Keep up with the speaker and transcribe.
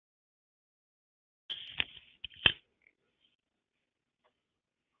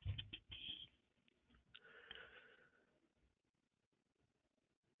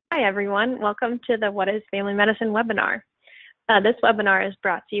Hi, everyone. Welcome to the What is Family Medicine webinar. This webinar is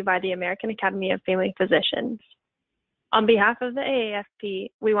brought to you by the American Academy of Family Physicians. On behalf of the AAFP,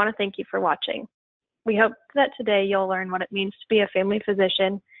 we want to thank you for watching. We hope that today you'll learn what it means to be a family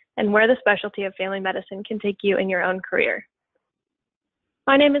physician and where the specialty of family medicine can take you in your own career.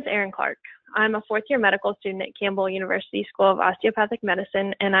 My name is Erin Clark. I'm a fourth-year medical student at Campbell University School of Osteopathic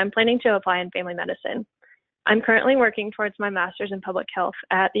Medicine, and I'm planning to apply in family medicine. I'm currently working towards my master's in public health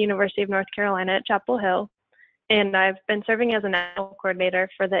at the University of North Carolina at Chapel Hill, and I've been serving as a national coordinator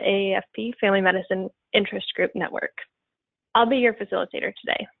for the AAFP Family Medicine Interest Group Network. I'll be your facilitator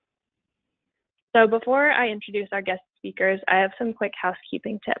today. So before I introduce our guest speakers, I have some quick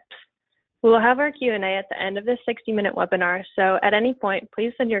housekeeping tips. We will have our Q&A at the end of this 60-minute webinar, so at any point,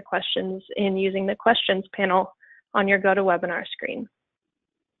 please send your questions in using the questions panel on your GoToWebinar screen.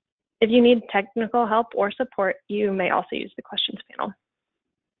 If you need technical help or support, you may also use the questions panel.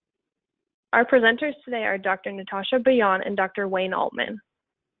 Our presenters today are Dr. Natasha Bhuyan and Dr. Wayne Altman.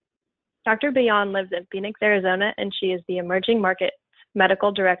 Dr. Bhuyan lives in Phoenix, Arizona, and she is the Emerging Markets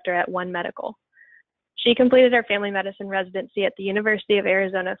Medical Director at One Medical. She completed her family medicine residency at the University of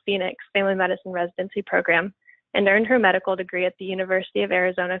Arizona Phoenix Family Medicine Residency Program and earned her medical degree at the University of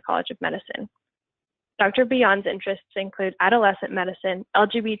Arizona College of Medicine. Dr. Bhuyan's interests include adolescent medicine,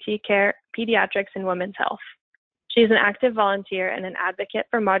 LGBT care, pediatrics, and women's health. She is an active volunteer and an advocate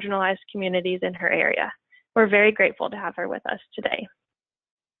for marginalized communities in her area. We're very grateful to have her with us today.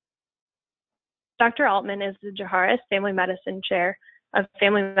 Dr. Altman is the Jaharis Family Medicine Chair of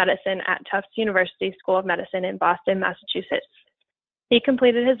Family Medicine at Tufts University School of Medicine in Boston, Massachusetts. He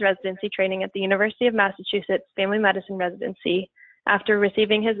completed his residency training at the University of Massachusetts Family Medicine Residency after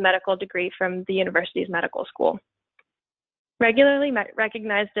receiving his medical degree from the university's medical school. Regularly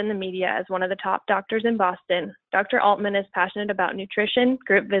recognized in the media as one of the top doctors in Boston, Dr. Altman is passionate about nutrition,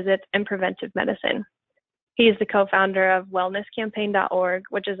 group visits, and preventive medicine. He is the co-founder of wellnesscampaign.org,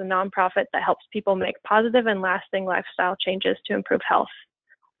 which is a nonprofit that helps people make positive and lasting lifestyle changes to improve health.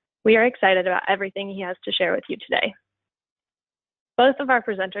 We are excited about everything he has to share with you today. Both of our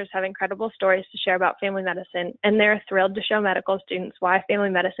presenters have incredible stories to share about family medicine, and they're thrilled to show medical students why family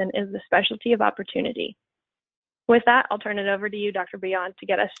medicine is the specialty of opportunity. With that, I'll turn it over to you, Dr. Bhuyan, to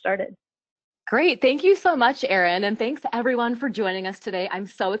get us started. Great. Thank you so much, Erin, and thanks everyone for joining us today. I'm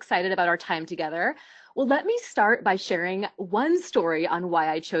so excited about our time together. Well, let me start by sharing one story on why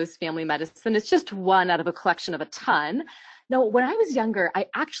I chose family medicine. It's just one out of a collection of a ton. Now, when I was younger, I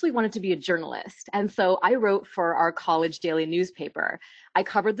actually wanted to be a journalist. And so I wrote for our college daily newspaper. I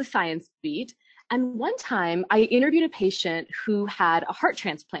covered the science beat. And one time I interviewed a patient who had a heart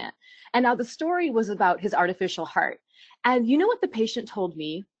transplant. And now the story was about his artificial heart. And you know what the patient told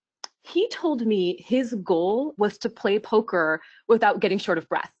me? He told me his goal was to play poker without getting short of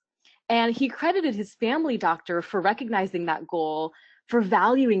breath. And he credited his family doctor for recognizing that goal, for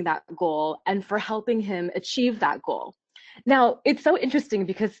valuing that goal, and for helping him achieve that goal. Now, it's so interesting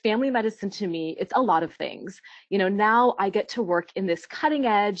because family medicine to me, it's a lot of things. You know, now I get to work in this cutting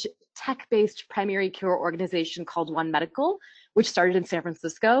edge, tech-based primary care organization called One Medical, which started in San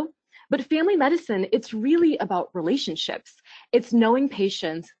Francisco. But family medicine, it's really about relationships. It's knowing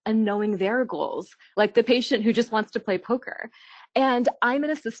patients and knowing their goals, like the patient who just wants to play poker. And I'm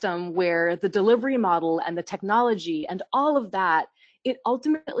in a system where the delivery model and the technology and all of that, it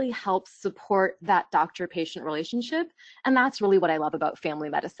ultimately helps support that doctor-patient relationship. And that's really what I love about family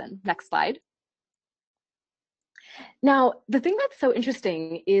medicine. Next slide. Now, the thing that's so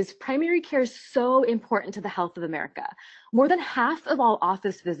interesting is primary care is so important to the health of America. More than half of all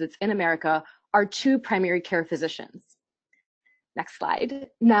office visits in America are to primary care physicians. Next slide.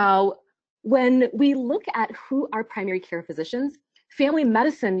 Now, when we look at who are primary care physicians, family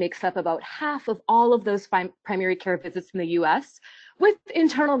medicine makes up about half of all of those primary care visits in the US, with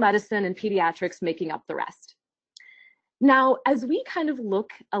internal medicine and pediatrics making up the rest. Now, as we kind of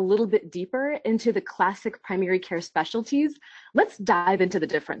look a little bit deeper into the classic primary care specialties, let's dive into the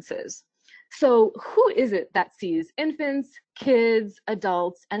differences. So who is it that sees infants, kids,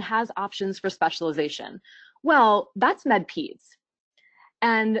 adults, and has options for specialization? Well, that's med-peds.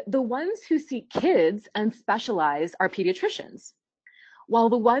 And the ones who see kids and specialize are pediatricians, while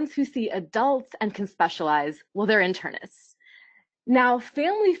the ones who see adults and can specialize, well, they're internists. Now,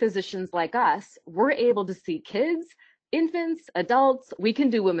 family physicians like us, we're able to see kids, infants, adults, we can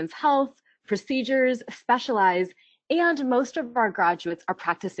do women's health, procedures, specialize, and most of our graduates are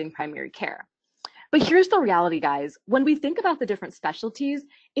practicing primary care. But here's the reality, guys. When we think about the different specialties,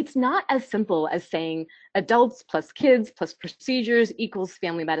 it's not as simple as saying adults plus kids plus procedures equals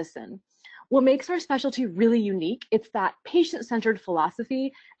family medicine. What makes our specialty really unique, it's that patient-centered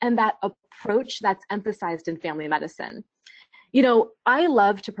philosophy and that approach that's emphasized in family medicine. You know, I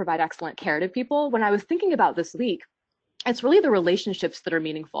love to provide excellent care to people. When I was thinking about this week, it's really the relationships that are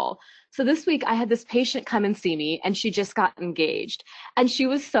meaningful. So this week I had this patient come and see me and she just got engaged. And she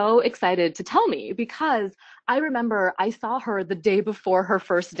was so excited to tell me because I remember I saw her the day before her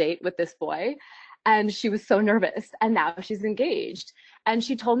first date with this boy and she was so nervous and now she's engaged. And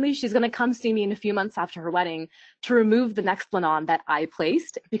she told me she's going to come see me in a few months after her wedding to remove the Nexplanon that I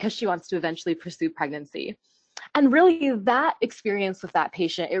placed because she wants to eventually pursue pregnancy. And really that experience with that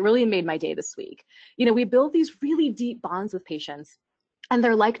patient, it really made my day this week. You know, we build these really deep bonds with patients and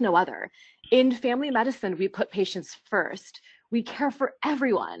they're like no other. In family medicine, we put patients first. We care for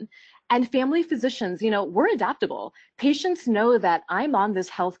everyone. And family physicians, you know, we're adaptable. Patients know that I'm on this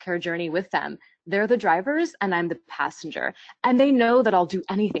healthcare journey with them. They're the drivers and I'm the passenger. And they know that I'll do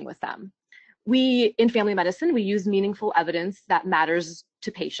anything with them. In family medicine, we use meaningful evidence that matters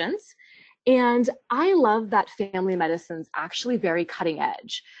to patients. And I love that family medicine's actually very cutting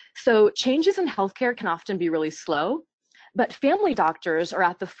edge. So changes in healthcare can often be really slow, but family doctors are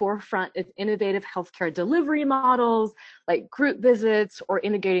at the forefront of innovative healthcare delivery models like group visits or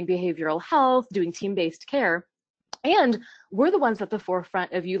integrating behavioral health, doing team-based care. And we're the ones at the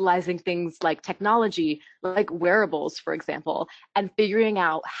forefront of utilizing things like technology, like wearables, for example, and figuring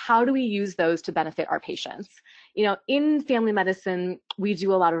out how do we use those to benefit our patients. You know, in family medicine, we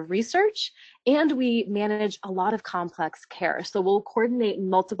do a lot of research and we manage a lot of complex care. So we'll coordinate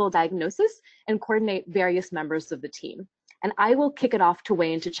multiple diagnoses and coordinate various members of the team. And I will kick it off to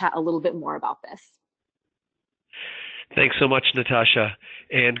Wayne to chat a little bit more about this. Thanks so much, Natasha,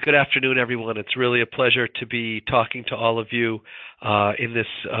 and good afternoon, everyone. It's really a pleasure to be talking to all of you in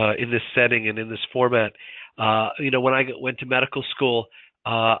this setting and in this format. You know, when I went to medical school,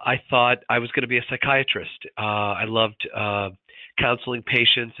 I thought I was going to be a psychiatrist. I loved counseling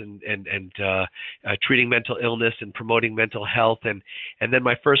patients and treating mental illness and promoting mental health. And then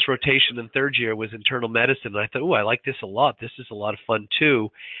my first rotation in third year was internal medicine. And I thought, oh, I like this a lot. This is a lot of fun too.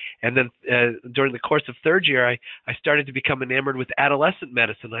 And then during the course of third year, I started to become enamored with adolescent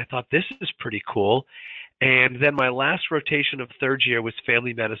medicine. I thought this is pretty cool. And then my last rotation of third year was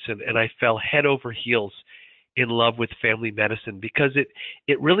family medicine, and I fell head over heels in love with family medicine because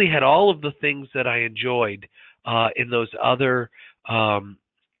it really had all of the things that I enjoyed in those other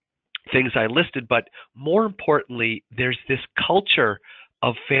things I listed, but more importantly, there's this culture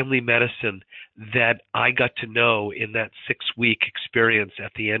of family medicine that I got to know in that 6-week experience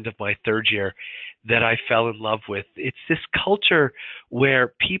at the end of my third year that I fell in love with. It's this culture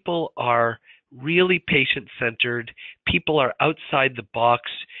where people are really patient-centered, people are outside the box.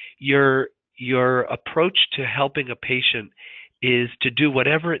 Your approach to helping a patient is to do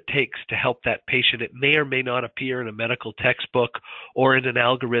whatever it takes to help that patient. It may or may not appear in a medical textbook or in an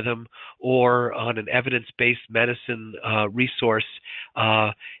algorithm or on an evidence-based medicine resource,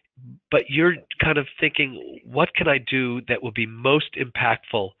 but you're kind of thinking, what can I do that will be most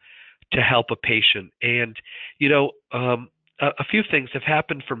impactful to help a patient? And, you know, a few things have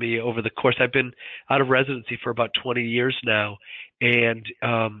happened for me over the course. I've been out of residency for about 20 years now, and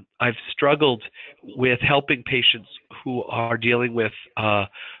I've struggled with helping patients who are dealing with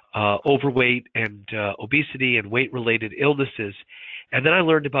overweight and obesity and weight-related illnesses. And then I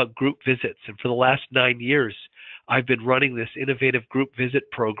learned about group visits, and for the last 9 years, I've been running this innovative group visit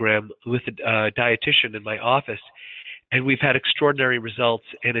program with a dietitian in my office, and we've had extraordinary results.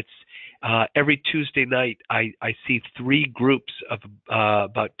 And it's every Tuesday night, I see 3 groups of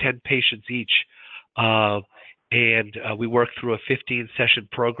about 10 patients each, and we work through a 15-session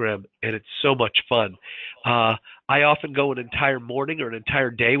program, and it's so much fun. I often go an entire morning or an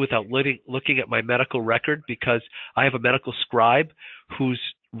entire day without looking at my medical record because I have a medical scribe who's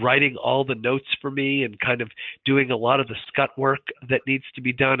writing all the notes for me and kind of doing a lot of the scut work that needs to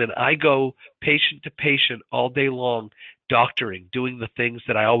be done. And I go patient to patient all day long, doctoring, doing the things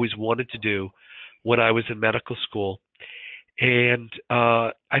that I always wanted to do when I was in medical school. And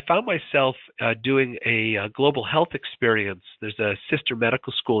I found myself doing a global health experience. There's a sister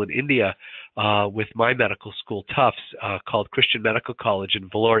medical school in India with my medical school, Tufts, called Christian Medical College in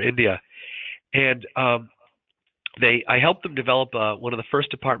Vellore, India. And I helped them develop one of the first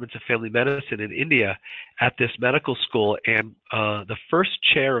departments of family medicine in India at this medical school. And the first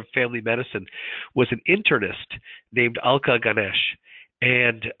chair of family medicine was an internist named Alka Ganesh.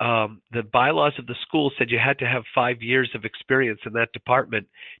 And the bylaws of the school said you had to have 5 years of experience in that department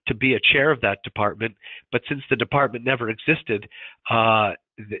to be a chair of that department. But since the department never existed,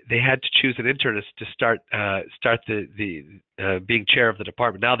 they had to choose an internist to start the being chair of the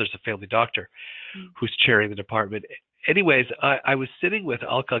department. Now there's a family doctor who's chairing the department. Anyways, I was sitting with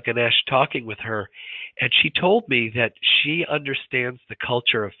Alka Ganesh talking with her, and she told me that she understands the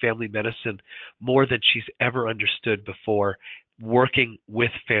culture of family medicine more than she's ever understood before working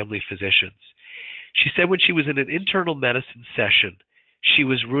with family physicians. She said when she was in an internal medicine session, she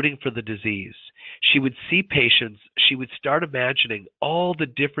was rooting for the disease. She would see patients. She would start imagining all the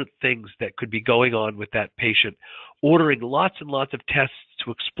different things that could be going on with that patient, ordering lots and lots of tests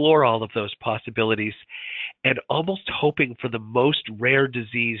to explore all of those possibilities, and almost hoping for the most rare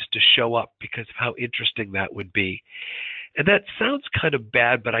disease to show up because of how interesting that would be. And that sounds kind of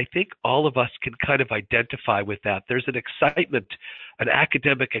bad, but I think all of us can kind of identify with that. There's an excitement, an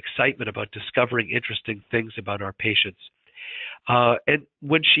academic excitement about discovering interesting things about our patients. And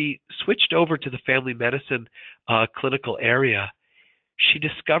when she switched over to the family medicine clinical area, she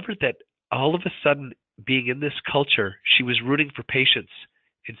discovered that all of a sudden, being in this culture, she was rooting for patients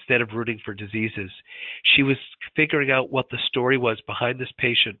instead of rooting for diseases. She was figuring out what the story was behind this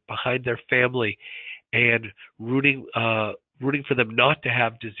patient, behind their family, and rooting for them not to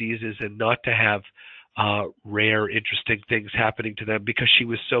have diseases and not to have rare, interesting things happening to them, because she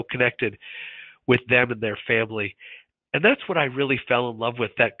was so connected with them and their family. And that's what I really fell in love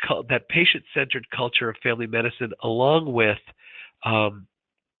with, that patient-centered culture of family medicine, along with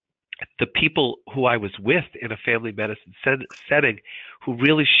the people who I was with in a family medicine setting, who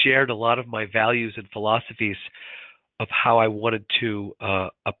really shared a lot of my values and philosophies of how I wanted to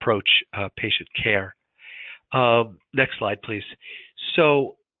approach patient care. Next slide, please.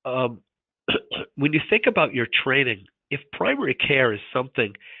 So when you think about your training, if primary care is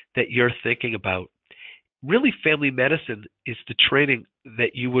something that you're thinking about, really family medicine is the training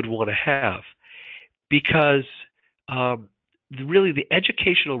that you would want to have, because really the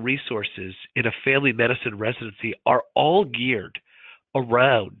educational resources in a family medicine residency are all geared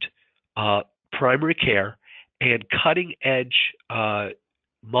around primary care and cutting edge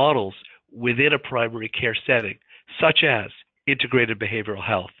models within a primary care setting, such as integrated behavioral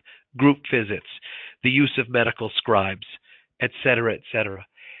health, group visits, the use of medical scribes, et cetera, et cetera.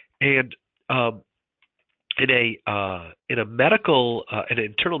 And in an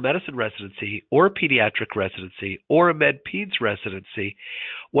internal medicine residency or a pediatric residency or a med peds residency,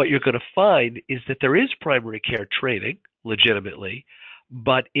 what you're going to find is that there is primary care training legitimately,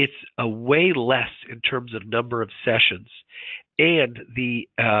 but it's a way less in terms of number of sessions, and the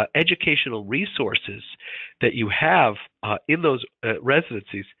educational resources that you have in those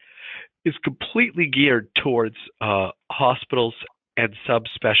residencies is completely geared towards hospitals and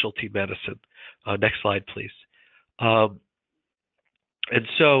subspecialty medicine. Next slide, please. And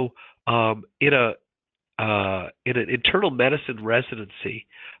so in an internal medicine residency,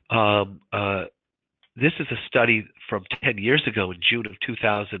 this is a study from 10 years ago in June of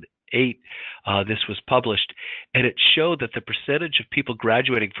 2008. This was published, and it showed that the percentage of people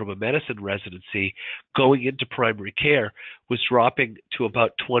graduating from a medicine residency going into primary care was dropping to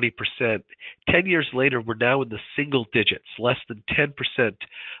about 20%. 10 years later, we're now in the single digits. Less than 10%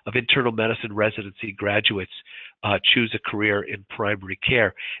 of internal medicine residency graduates choose a career in primary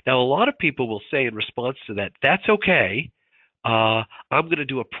care. Now, a lot of people will say in response to that, that's okay. I'm going to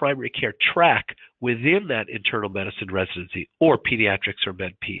do a primary care track within that internal medicine residency, or pediatrics or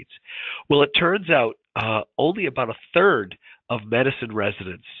med peds. Well, it turns out only about a third of medicine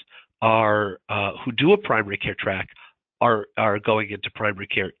residents are who do a primary care track are going into primary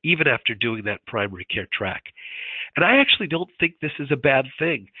care, even after doing that primary care track. And I actually don't think this is a bad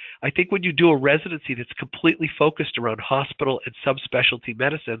thing. I think when you do a residency that's completely focused around hospital and subspecialty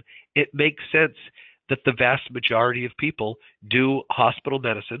medicine, it makes sense that the vast majority of people do hospital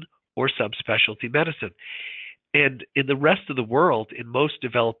medicine or subspecialty medicine. And in the rest of the world, in most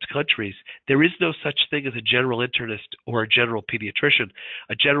developed countries, there is no such thing as a general internist or a general pediatrician.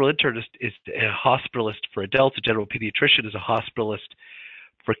 A general internist is a hospitalist for adults. A general pediatrician is a hospitalist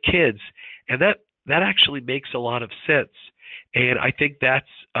for kids. And that actually makes a lot of sense. And I think that's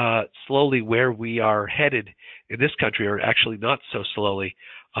slowly where we are headed in this country, or actually not so slowly.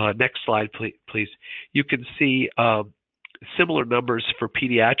 Next slide, please. You can see similar numbers for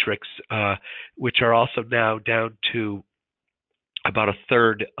pediatrics, which are also now down to about a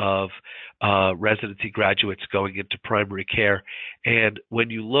third of residency graduates going into primary care. And when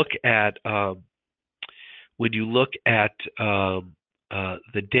you look at the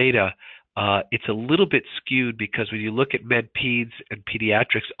data, it's a little bit skewed, because when you look at med peds and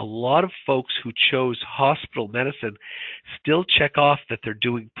pediatrics, a lot of folks who chose hospital medicine still check off that they're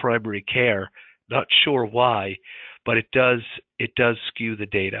doing primary care. Not sure why, but it does skew the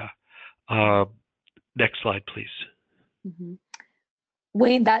data. Next slide, please. Mm-hmm.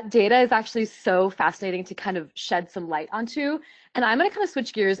 Wayne, that data is actually so fascinating to kind of shed some light onto. And I'm going to kind of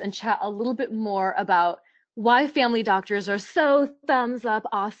switch gears and chat a little bit more about why family doctors are so thumbs up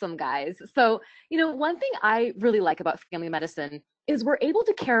awesome, guys. So, one thing I really like about family medicine is we're able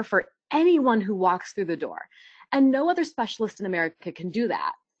to care for anyone who walks through the door. And no other specialist in America can do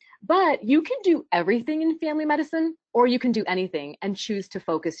that. But you can do everything in family medicine, or you can do anything and choose to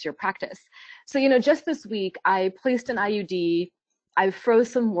focus your practice. So, just this week, I placed an IUD. I froze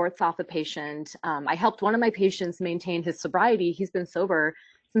some warts off a patient. I helped one of my patients maintain his sobriety. He's been sober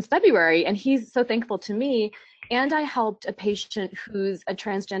since February, and he's so thankful to me. And I helped a patient who's a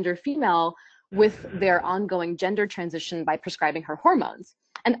transgender female with their ongoing gender transition by prescribing her hormones.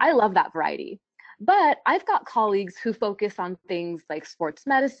 And I love that variety. But I've got colleagues who focus on things like sports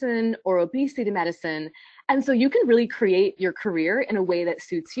medicine or obesity medicine. And so you can really create your career in a way that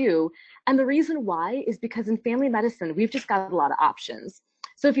suits you. And the reason why is because in family medicine, we've just got a lot of options.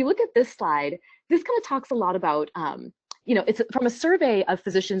 So if you look at this slide, this kind of talks a lot about, it's from a survey of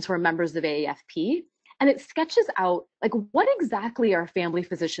physicians who are members of AAFP. And it sketches out like what exactly are family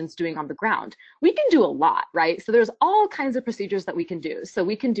physicians doing on the ground. We can do a lot, right? So there's all kinds of procedures that we can do. So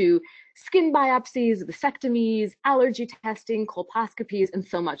we can do skin biopsies, vasectomies, allergy testing, colposcopies, and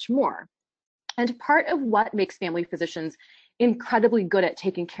so much more. And part of what makes family physicians incredibly good at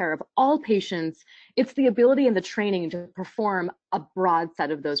taking care of all patients, it's the ability and the training to perform a broad set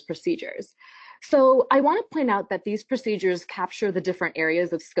of those procedures. So I want to point out that these procedures capture the different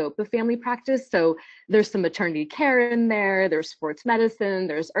areas of scope of family practice. So there's some maternity care in there, there's sports medicine,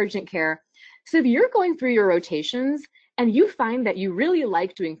 there's urgent care. So if you're going through your rotations and you find that you really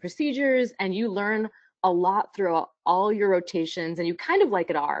like doing procedures and you learn a lot throughout all your rotations and you kind of like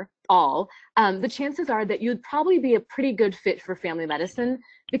it all, the chances are that you'd probably be a pretty good fit for family medicine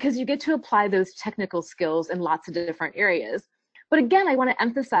because you get to apply those technical skills in lots of different areas. But again, I want to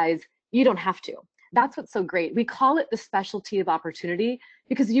emphasize, you don't have to. That's what's so great. We call it the specialty of opportunity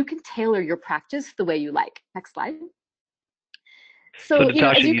because you can tailor your practice the way you like. Next slide. So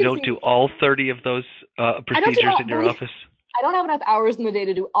Natasha, you don't do all 30 of those procedures in your office? I don't have enough hours in the day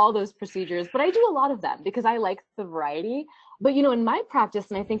to do all those procedures, but I do a lot of them because I like the variety. But in my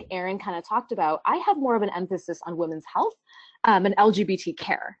practice, and I think Erin kind of talked about, I have more of an emphasis on women's health and LGBT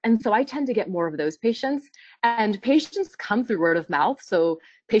care. And so I tend to get more of those patients, and patients come through word of mouth. So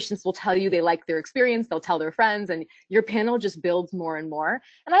patients will tell you they like their experience, they'll tell their friends, and your panel just builds more and more.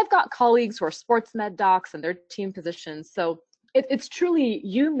 And I've got colleagues who are sports med docs and they're team physicians. So it's truly,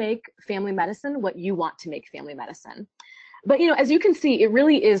 you make family medicine what you want to make family medicine. But as you can see, it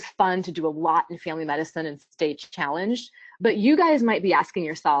really is fun to do a lot in family medicine and stay challenged. But you guys might be asking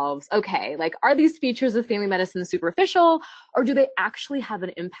yourselves, okay, like, are these features of family medicine superficial, or do they actually have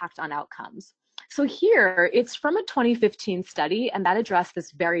an impact on outcomes? So here, it's from a 2015 study, and that addressed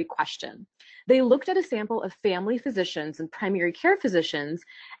this very question. They looked at a sample of family physicians and primary care physicians,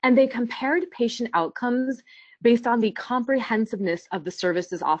 and they compared patient outcomes based on the comprehensiveness of the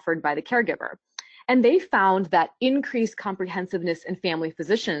services offered by the caregiver. And they found that increased comprehensiveness in family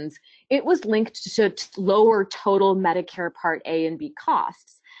physicians, it was linked to lower total Medicare Part A and B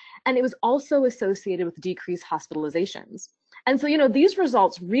costs. And it was also associated with decreased hospitalizations. And so, these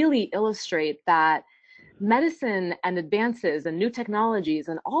results really illustrate that medicine and advances and new technologies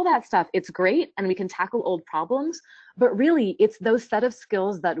and all that stuff, it's great and we can tackle old problems, but really it's those set of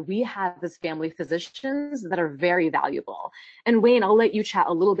skills that we have as family physicians that are very valuable. And Wayne, I'll let you chat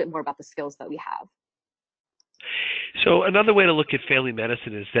a little bit more about the skills that we have. So another way to look at family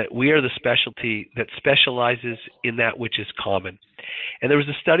medicine is that we are the specialty that specializes in that which is common. And there was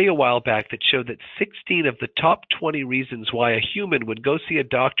a study a while back that showed that 16 of the top 20 reasons why a human would go see a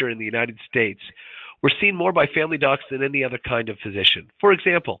doctor in the United States were seen more by family docs than any other kind of physician. For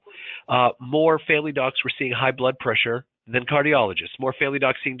example, more family docs were seeing high blood pressure than cardiologists, more family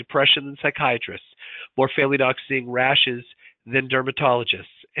docs seeing depression than psychiatrists, more family docs seeing rashes than dermatologists.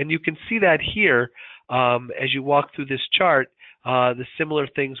 And you can see that here as you walk through this chart, the similar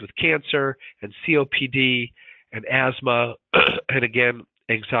things with cancer and COPD and asthma, and again,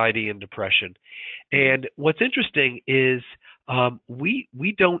 anxiety and depression. And what's interesting is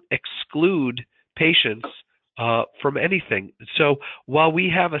we don't exclude patients from anything. So while we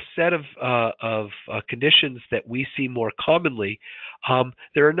have a set of conditions that we see more commonly,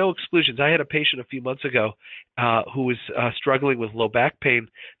 there are no exclusions. I had a patient a few months ago who was struggling with low back pain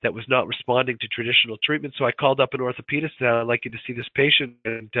that was not responding to traditional treatment. So I called up an orthopedist and I'd like you to see this patient.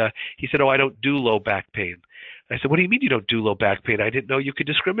 And he said, "Oh, I don't do low back pain." I said, what do you mean you don't do low back pain? I didn't know you could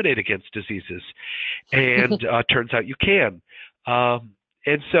discriminate against diseases. And turns out you can.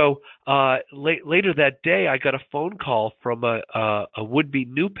 And so later that day, I got a phone call from a would-be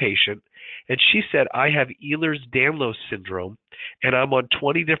new patient, and she said, I have Ehlers-Danlos syndrome, and I'm on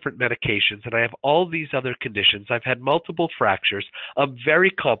 20 different medications, and I have all these other conditions. I've had multiple fractures. I'm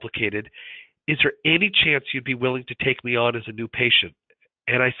very complicated. Is there any chance you'd be willing to take me on as a new patient?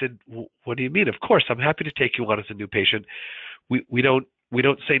 And I said, what do you mean? Of course, I'm happy to take you on as a new patient. We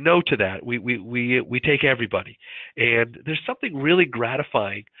don't say no to that. We take everybody. And there's something really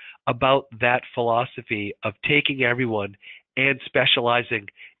gratifying about that philosophy of taking everyone and specializing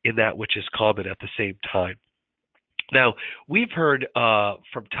in that which is common at the same time. Now, we've heard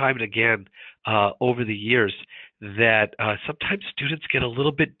from time and again over the years that sometimes students get a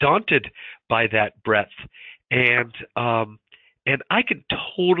little bit daunted by that breadth. And I can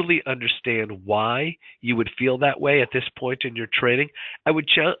totally understand why you would feel that way at this point in your training. I would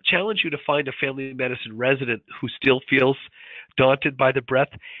challenge you to find a family medicine resident who still feels daunted by the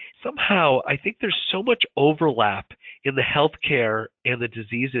breadth. Somehow, I think there's so much overlap in the healthcare and the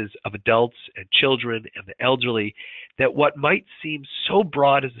diseases of adults and children and the elderly that what might seem so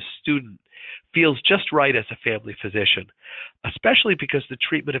broad as a student feels just right as a family physician, especially because the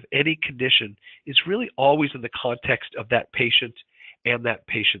treatment of any condition is really always in the context of that patient and that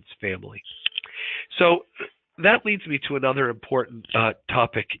patient's family. So that leads me to another important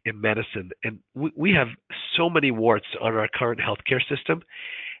topic in medicine. And we have so many warts on our current healthcare system.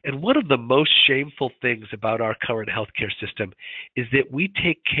 And one of the most shameful things about our current healthcare system is that we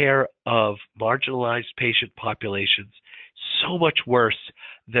take care of marginalized patient populations so much worse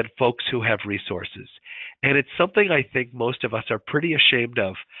than folks who have resources. And it's something I think most of us are pretty ashamed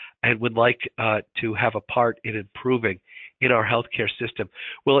of and would like to have a part in improving in our healthcare system.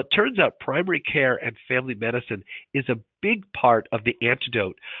 Well, it turns out primary care and family medicine is a big part of the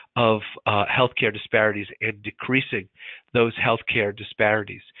antidote of healthcare disparities and decreasing those healthcare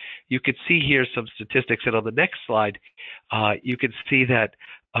disparities. You can see here some statistics, and on the next slide, you can see that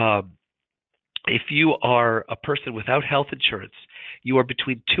if you are a person without health insurance, you are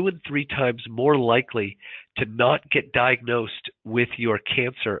between 2 and 3 times more likely to not get diagnosed with your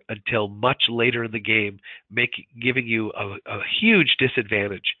cancer until much later in the game, giving you a huge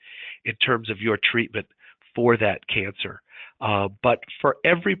disadvantage in terms of your treatment for that cancer. But for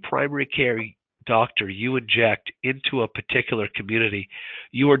every primary care doctor you inject into a particular community,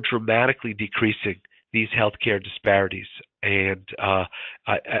 you are dramatically decreasing these healthcare disparities. And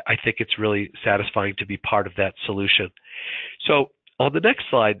I think it's really satisfying to be part of that solution. So on the next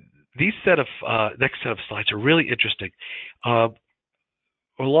slide, these next set of slides are really interesting.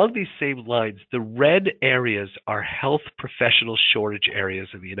 Along these same lines, the red areas are health professional shortage areas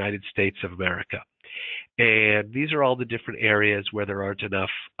in the United States of America. And these are all the different areas where there aren't enough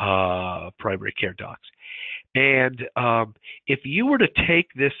primary care docs. And if you were to take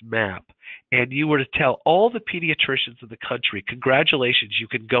this map and you were to tell all the pediatricians in the country, congratulations, you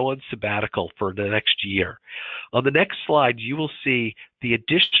can go on sabbatical for the next year. On the next slide, you will see the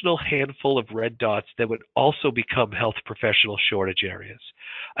additional handful of red dots that would also become health professional shortage areas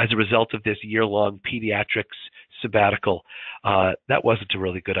as a result of this year-long pediatrics sabbatical. That wasn't a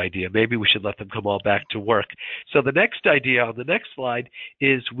really good idea. Maybe we should let them come all back to work. So the next idea on the next slide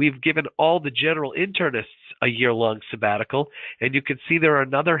is we've given all the general internists a year-long sabbatical, and you can see there are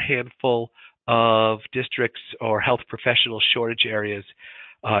another handful of districts or health professional shortage areas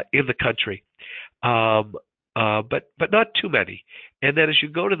in the country, but not too many. And then as you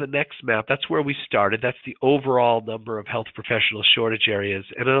go to the next map, that's where we started. That's the overall number of health professional shortage areas.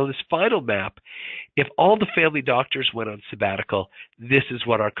 And on this final map, if all the family doctors went on sabbatical, this is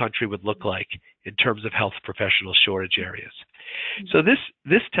what our country would look like in terms of health professional shortage areas. So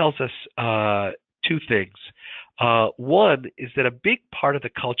this tells us 2 things. One is that a big part of the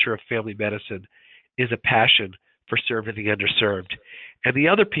culture of family medicine is a passion for serving the underserved. And the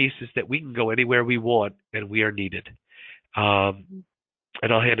other piece is that we can go anywhere we want and we are needed.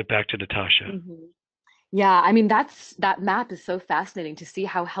 And I'll hand it back to Natasha. Mm-hmm. Yeah, I mean, that map is so fascinating to see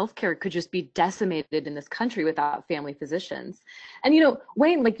how healthcare could just be decimated in this country without family physicians. And,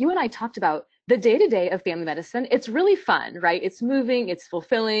 Wayne, like you and I talked about, the day-to-day of family medicine, it's really fun, right? It's moving, it's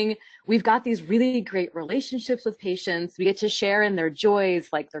fulfilling. We've got these really great relationships with patients. We get to share in their joys,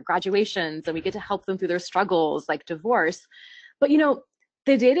 like their graduations, and we get to help them through their struggles, like divorce. But,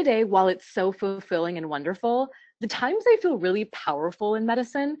 the day-to-day, while it's so fulfilling and wonderful, the times I feel really powerful in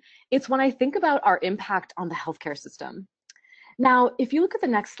medicine, it's when I think about our impact on the healthcare system. Now, if you look at the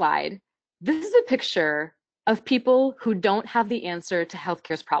next slide, this is a picture of people who don't have the answer to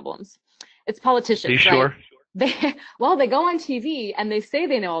healthcare's problems. It's politicians, Are you sure? right? Well, they go on TV and they say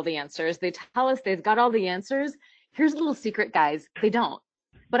they know all the answers. They tell us they've got all the answers. Here's a little secret, guys. They don't.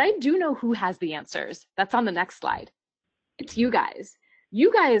 But I do know who has the answers. That's on the next slide. It's you guys.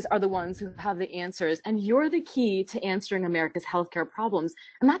 You guys are the ones who have the answers, and you're the key to answering America's healthcare problems.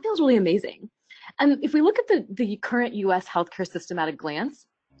 And that feels really amazing. And if we look at the current US healthcare system at a glance,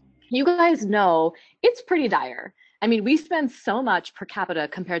 you guys know it's pretty dire. I mean, we spend so much per capita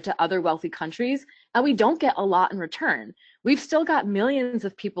compared to other wealthy countries, and we don't get a lot in return. We've still got millions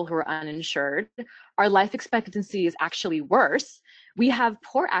of people who are uninsured. Our life expectancy is actually worse. We have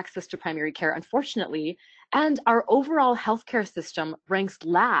poor access to primary care, unfortunately, and our overall healthcare system ranks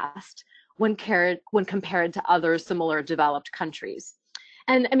last when compared to other similar developed countries.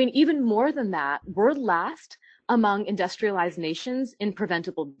 And I mean, even more than that, we're last among industrialized nations in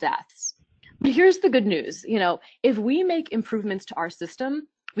preventable deaths. But here's the good news. If we make improvements to our system,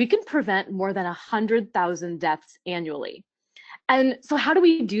 we can prevent more than 100,000 deaths annually. And so how do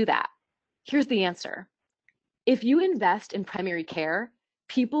we do that? Here's the answer. If you invest in primary care,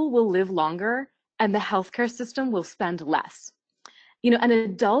 people will live longer and the healthcare system will spend less. An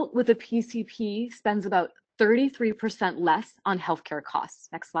adult with a PCP spends about 33% less on healthcare costs.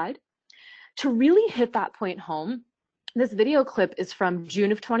 Next slide. To really hit that point home, this video clip is from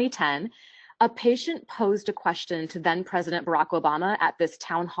June of 2010. A patient posed a question to then President Barack Obama at this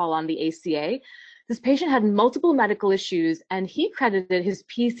town hall on the ACA. This patient had multiple medical issues and he credited his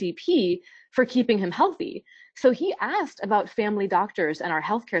PCP for keeping him healthy. So he asked about family doctors and our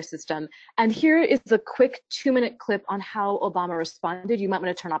healthcare system. And here is a quick 2-minute clip on how Obama responded. You might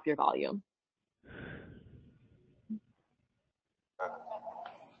want to turn up your volume.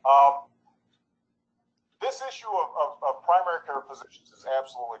 This issue of primary care physicians is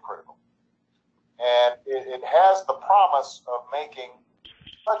absolutely critical. And it has the promise of making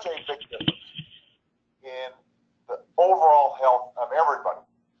such a big difference in the overall health of everybody,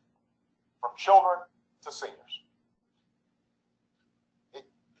 from children to seniors. It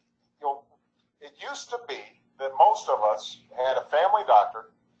used to be that most of us had a family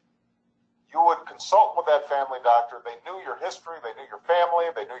doctor. You would consult with that family doctor. They knew your history. They knew your family.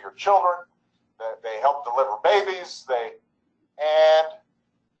 They knew your children. They helped deliver babies. And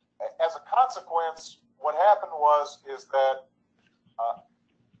as a consequence, what happened is that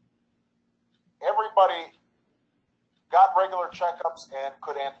everybody got regular checkups and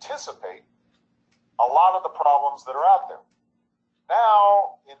could anticipate a lot of the problems that are out there.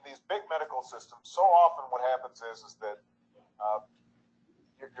 Now, in these big medical systems, so often what happens is that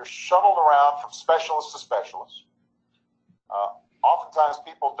you're shuttled around from specialist to specialist. Oftentimes,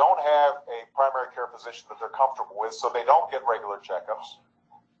 people don't have a primary care physician that they're comfortable with, so they don't get regular checkups.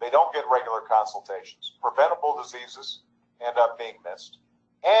 They don't get regular consultations. Preventable diseases end up being missed.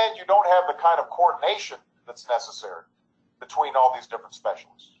 And you don't have the kind of coordination that's necessary between all these different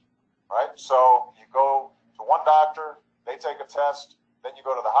specialists, right? So you go to one doctor, they take a test, then you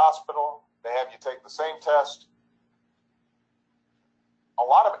go to the hospital, they have you take the same test. A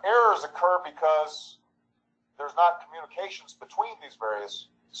lot of errors occur because there's not communications between these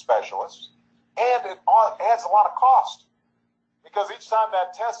various specialists, and it adds a lot of cost. Because each time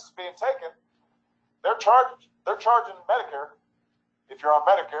that test is being taken, they're charging Medicare if you're on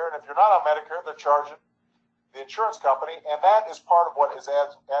Medicare, and if you're not on Medicare, they're charging the insurance company, and that is part of what is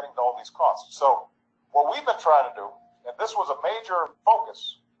adding to all these costs. So what we've been trying to do, and this was a major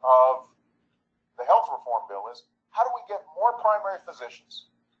focus of the health reform bill, is how do we get more primary physicians,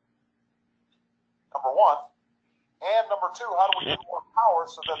 number one, and number two, how do we get more power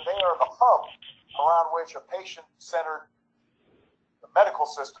so that they are the hub around which a patient-centered medical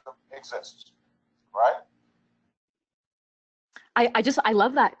system exists, right? I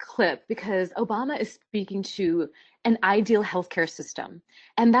love that clip because Obama is speaking to an ideal healthcare system.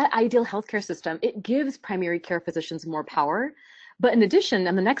 And that ideal healthcare system, it gives primary care physicians more power. But in addition,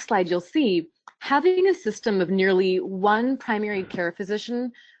 on the next slide, you'll see having a system of nearly one primary care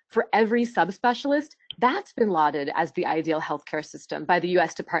physician for every subspecialist, that's been lauded as the ideal healthcare system by the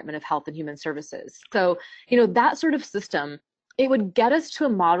US Department of Health and Human Services. So, that sort of system, it would get us to a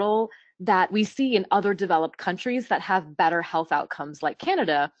model that we see in other developed countries that have better health outcomes like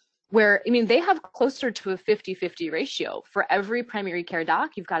Canada, where, they have closer to a 50-50 ratio. For every primary care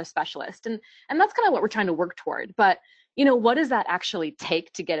doc, you've got a specialist. And that's kind of what we're trying to work toward. But, what does that actually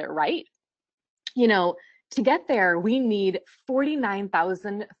take to get it right? To get there, we need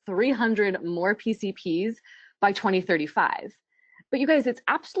 49,300 more PCPs by 2035. But you guys, it's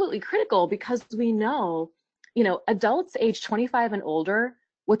absolutely critical because we know, adults age 25 and older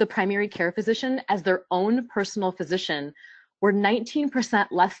with a primary care physician as their own personal physician were 19%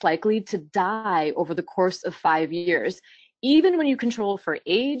 less likely to die over the course of 5 years, even when you control for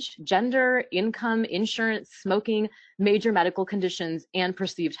age, gender, income, insurance, smoking, major medical conditions, and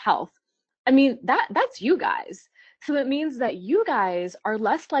perceived health. I mean, that's you guys. So it means that you guys are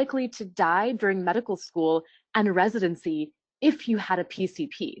less likely to die during medical school and residency if you had a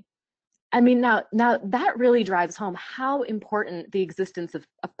PCP. I mean, now that really drives home how important the existence of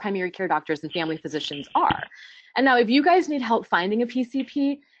primary care doctors and family physicians are. And now, if you guys need help finding a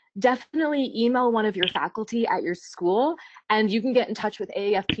PCP, definitely email one of your faculty at your school, and you can get in touch with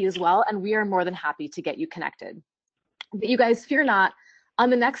AAFP as well, and we are more than happy to get you connected. But you guys, fear not. On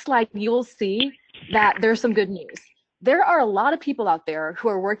the next slide, you will see that there's some good news. There are a lot of people out there who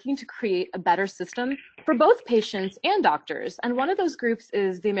are working to create a better system for both patients and doctors. And one of those groups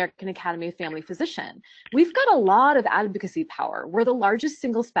is the American Academy of Family Physicians. We've got a lot of advocacy power. We're the largest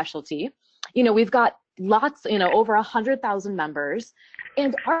single specialty. We've got lots, over 100,000 members.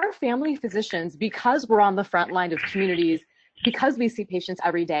 And our family physicians, because we're on the front line of communities, because we see patients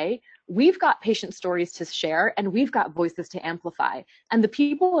every day, we've got patient stories to share and we've got voices to amplify. And the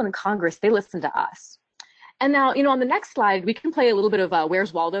people in Congress, they listen to us. And now, on the next slide, we can play a little bit of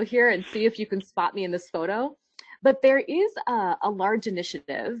Where's Waldo here and see if you can spot me in this photo. But there is a large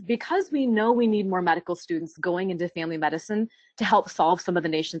initiative because we know we need more medical students going into family medicine to help solve some of the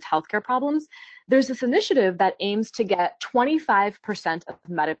nation's healthcare problems. There's this initiative that aims to get 25% of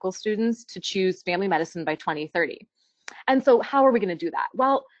medical students to choose family medicine by 2030. And so how are we going to do that?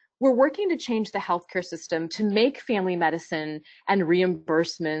 Well, we're working to change the healthcare system to make family medicine and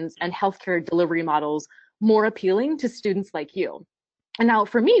reimbursements and healthcare delivery models more appealing to students like you. And now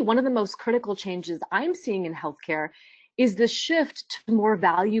for me, one of the most critical changes I'm seeing in healthcare is the shift to more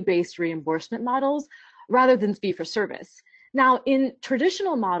value-based reimbursement models rather than fee for service. Now, in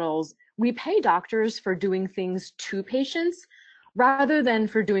traditional models, we pay doctors for doing things to patients rather than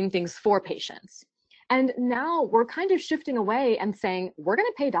for doing things for patients. And now we're kind of shifting away and saying, we're going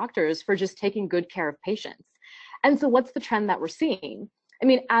to pay doctors for just taking good care of patients. And so what's the trend that we're seeing? I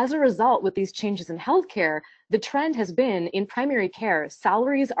mean, as a result, with these changes in healthcare, the trend has been in primary care,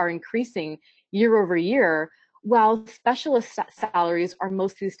 salaries are increasing year over year, while specialist salaries are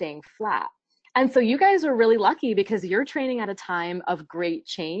mostly staying flat. And so you guys are really lucky because you're training at a time of great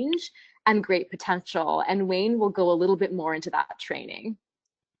change and great potential. And Wayne will go a little bit more into that training.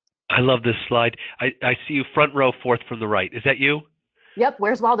 I love this slide. I see you front row, fourth from the right. Is that you? Yep.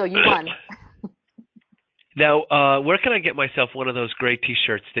 Where's Waldo? You won. Now, where can I get myself one of those great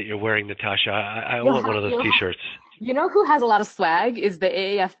T-shirts that you're wearing, Natasha? I want one of those T-shirts. You know who has a lot of swag is the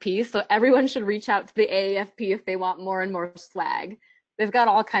AAFP, so everyone should reach out to the AAFP if they want more and more swag. They've got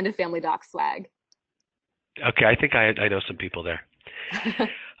all kind of family doc swag. Okay, I think I know some people there.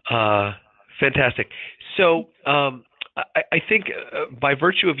 Fantastic. So I think by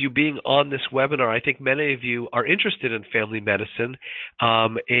virtue of you being on this webinar, I think many of you are interested in family medicine,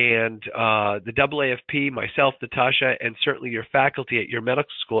 and the AAFP, myself, Natasha, and certainly your faculty at your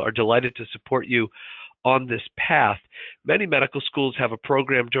medical school are delighted to support you on this path. Many medical schools have a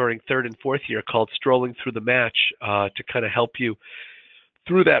program during third and fourth year called Strolling Through the Match to kind of help you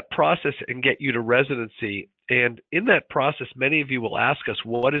through that process and get you to residency. And in that process, many of you will ask us,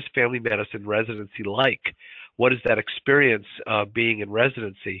 what is family medicine residency like? What is that experience being in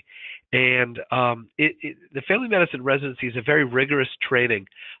residency? And the family medicine residency is a very rigorous training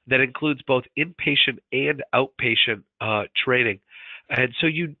that includes both inpatient and outpatient training. And so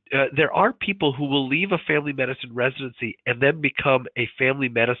there are people who will leave a family medicine residency and then become a family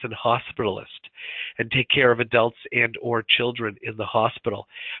medicine hospitalist and take care of adults and or children in the hospital.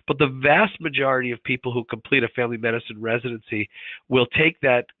 But the vast majority of people who complete a family medicine residency will take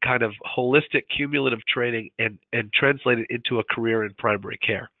that kind of holistic cumulative training and translate it into a career in primary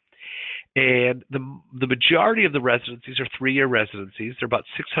care. And the majority of the residencies are 3-year residencies. There are about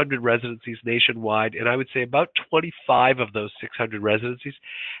 600 residencies nationwide, and I would say about 25 of those 600 residencies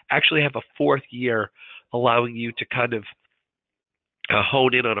actually have a 4th year, allowing you to kind of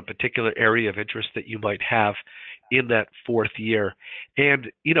hone in on a particular area of interest that you might have in that 4th year. And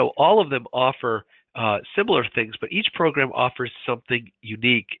all of them offer similar things, but each program offers something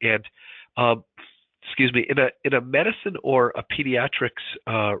unique. And in a medicine or a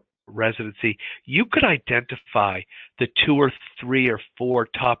pediatrics residency, you could identify the 2 or 3 or 4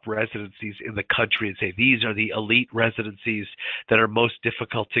 top residencies in the country and say these are the elite residencies that are most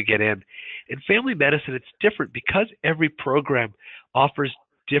difficult to get in. In family medicine, it's different because every program offers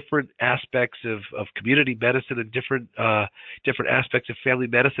different aspects of community medicine and different aspects of family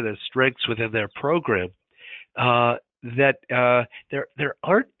medicine as strengths within their program. There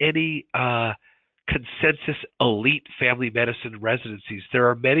aren't any consensus elite family medicine residencies. There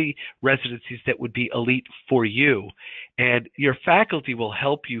are many residencies that would be elite for you, and your faculty will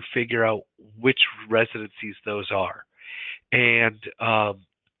help you figure out which residencies those are. And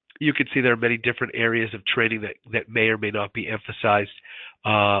you can see there are many different areas of training that may or may not be emphasized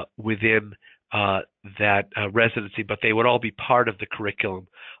within that residency, but they would all be part of the curriculum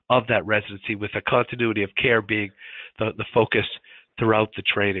of that residency, with a continuity of care being the focus throughout the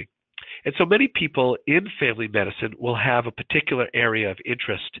training. And so many people in family medicine will have a particular area of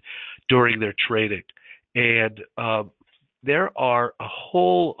interest during their training. And there are a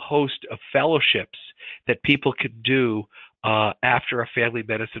whole host of fellowships that people can do after a family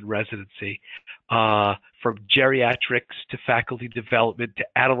medicine residency, from geriatrics to faculty development to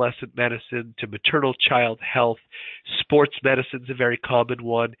adolescent medicine to maternal child health. Sports medicine is a very common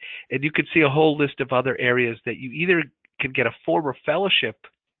one. And you can see a whole list of other areas that you either can get a former fellowship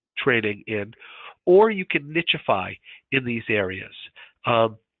training in, or you can nicheify in these areas.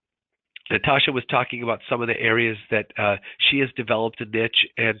 Natasha was talking about some of the areas that she has developed a niche,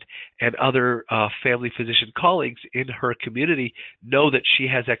 and other family physician colleagues in her community know that she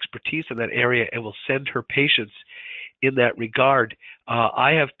has expertise in that area and will send her patients in that regard.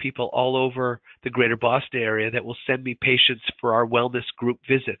 I have people all over the greater Boston area that will send me patients for our wellness group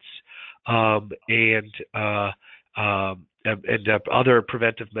visits, and other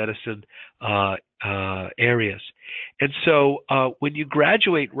preventive medicine areas. And so when you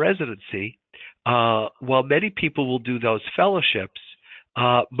graduate residency, while many people will do those fellowships,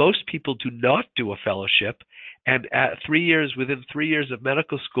 most people do not do a fellowship. And within 3 years of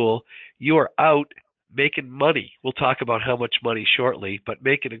medical school, you are out making money. We'll talk about how much money shortly, but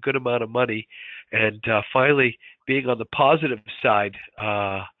making a good amount of money, and finally being on the positive side.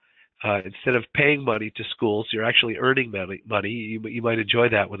 Instead of paying money to schools, you're actually earning money. You might enjoy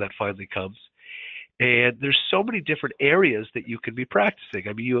that when that finally comes. And there's so many different areas that you can be practicing.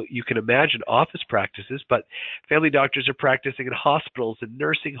 I mean, you can imagine office practices, but family doctors are practicing in hospitals and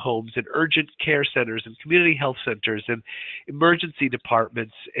nursing homes and urgent care centers and community health centers and emergency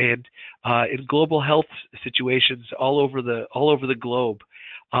departments and in global health situations all over the globe,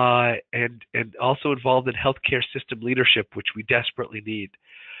 and also involved in healthcare system leadership, which we desperately need.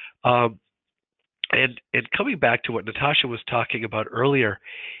 And coming back to what Natasha was talking about earlier,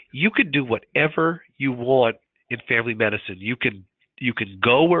 you can do whatever you want in family medicine. You can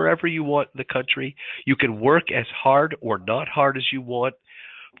go wherever you want in the country. You can work as hard or not hard as you want.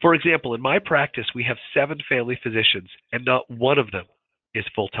 For example, in my practice, we have 7 family physicians, and not one of them is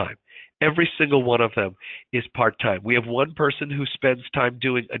full-time. Every single one of them is part-time. We have one person who spends time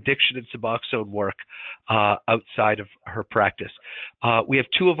doing addiction and Suboxone work outside of her practice. We have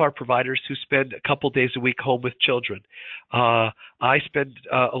 2 of our providers who spend a couple days a week home with children. I spend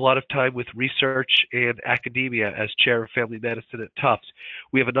a lot of time with research and academia as chair of family medicine at Tufts.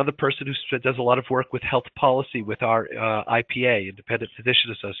 We have another person who does a lot of work with health policy with our IPA, Independent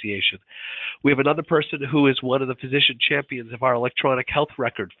Physician Association. We have another person who is one of the physician champions of our electronic health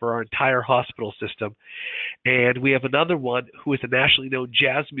record for our entire hospital system. And we have another one who is a nationally known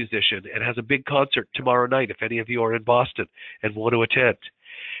jazz musician and has a big concert tomorrow night if any of you are in Boston and want to attend.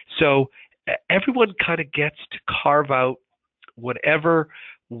 So everyone kind of gets to carve out whatever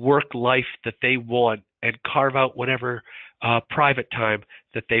work life that they want and carve out whatever private time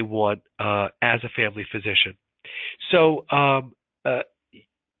that they want as a family physician. So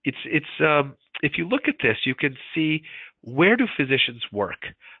if you look at this, you can see, where do physicians work?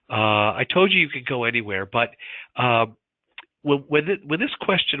 I told you can go anywhere, but when this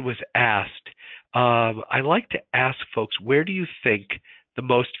question was asked, I like to ask folks, where do you think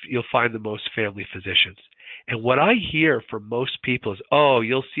you'll find the most family physicians? And what I hear from most people is,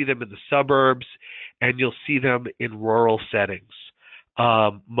 you'll see them in the suburbs and you'll see them in rural settings,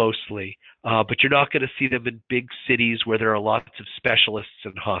 mostly. But you're not going to see them in big cities where there are lots of specialists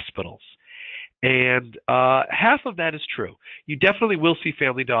and hospitals. And half of that is true. You definitely will see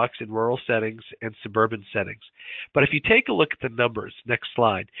family docs in rural settings and suburban settings. But if you take a look at the numbers, next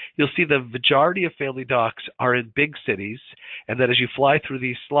slide, you'll see the majority of family docs are in big cities. And then as you fly through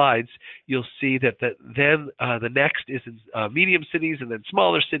these slides, you'll see that the next is in medium cities, and then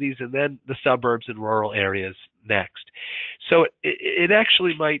smaller cities, and then the suburbs and rural areas next. So it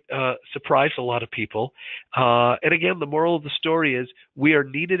actually might surprise a lot of people. And again, the moral of the story is we are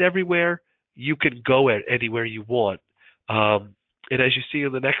needed everywhere. You can go anywhere you want. And as you see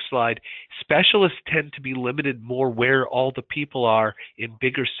on the next slide, specialists tend to be limited more where all the people are in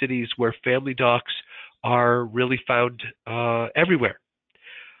bigger cities, where family docs are really found everywhere.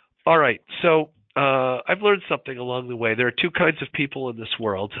 All right, so I've learned something along the way. There are two kinds of people in this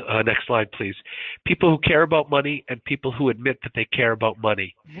world. Next slide, please. People who care about money and people who admit that they care about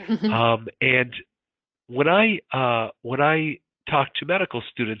money. And when I talk to medical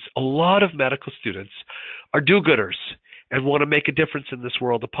students, a lot of medical students are do-gooders and want to make a difference in this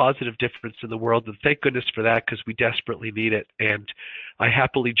world, a positive difference in the world. And thank goodness for that, because we desperately need it. And I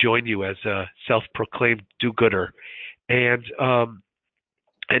happily join you as a self-proclaimed do-gooder. And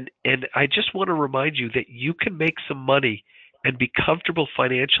I just want to remind you that you can make some money and be comfortable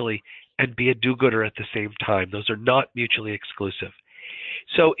financially and be a do-gooder at the same time. Those are not mutually exclusive.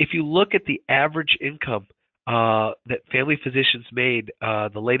 So if you look at the average income that family physicians made,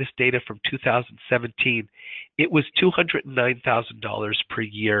 the latest data from 2017, it was $209,000 per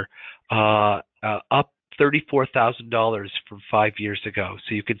year, up $34,000 from 5 years ago.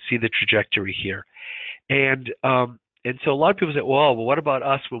 So you can see the trajectory here. And so a lot of people say, well, what about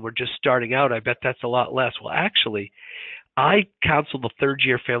us when we're just starting out? I bet that's a lot less. Well, actually, I counsel the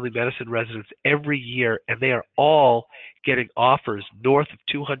third-year family medicine residents every year, and they are all getting offers north of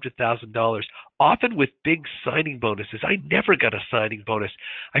 $200,000, often with big signing bonuses. I never got a signing bonus.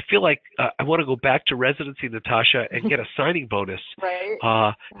 I feel like I want to go back to residency, Natasha, and get a signing bonus. Right.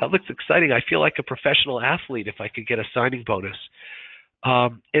 That looks exciting. I feel like a professional athlete if I could get a signing bonus.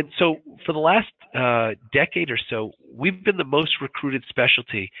 And so for the last decade or so, we've been the most recruited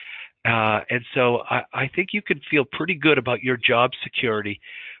specialty. And so I think you can feel pretty good about your job security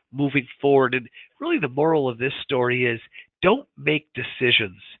moving forward. And really the moral of this story is don't make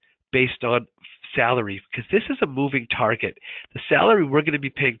decisions based on salary, because this is a moving target. The salary we're going to be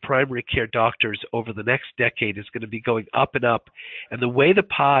paying primary care doctors over the next decade is going to be going up and up. And the way the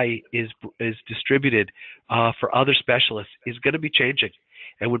pie is distributed for other specialists is going to be changing.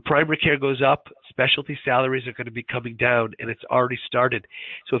 And when primary care goes up, specialty salaries are going to be coming down, and it's already started.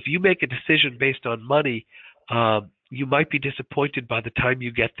 So if you make a decision based on money, you might be disappointed by the time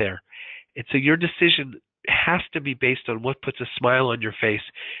you get there. And so your decision has to be based on what puts a smile on your face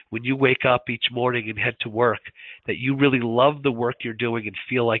when you wake up each morning and head to work, that you really love the work you're doing and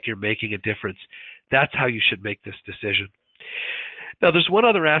feel like you're making a difference. That's how you should make this decision. Now, there's one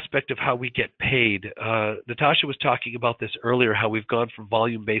other aspect of how we get paid. Natasha was talking about this earlier, how we've gone from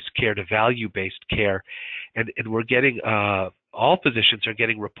volume-based care to value-based care, and we're getting all physicians are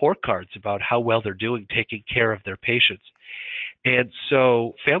getting report cards about how well they're doing taking care of their patients. And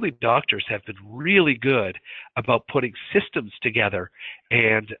so family doctors have been really good about putting systems together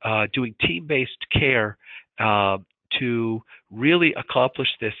and doing team-based care to really accomplish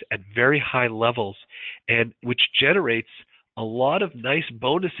this at very high levels, and which generates a lot of nice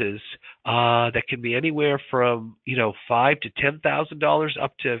bonuses that can be anywhere from $5,000 to $10,000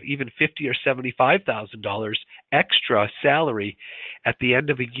 up to even $50,000 or $75,000 extra salary at the end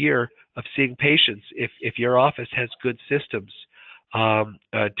of a year of seeing patients if your office has good systems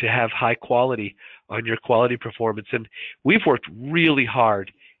to have high quality on your quality performance. And we've worked really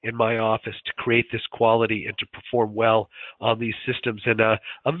hard in my office to create this quality and to perform well on these systems. And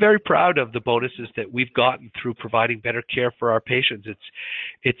I'm very proud of the bonuses that we've gotten through providing better care for our patients.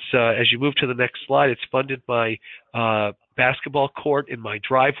 It's as you move to the next slide, it's funded my basketball court in my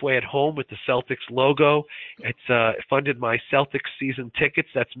driveway at home with the Celtics logo. It's funded my Celtics season tickets.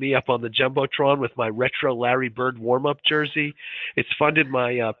 That's me up on the Jumbotron with my retro Larry Bird warm-up jersey. It's funded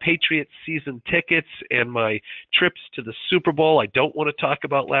my Patriots season tickets and my trips to the Super Bowl. I don't want to talk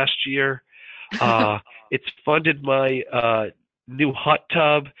about last year. It's funded my new hot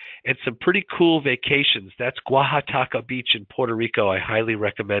tub and some pretty cool vacations. That's Oaxaca Beach in Puerto Rico. I highly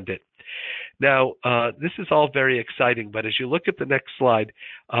recommend it. Now, this is all very exciting, but as you look at the next slide,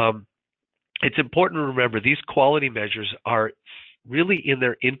 it's important to remember these quality measures are really in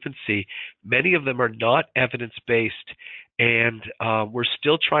their infancy. Many of them are not evidence-based, and we're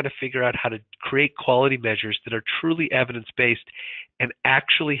still trying to figure out how to create quality measures that are truly evidence-based and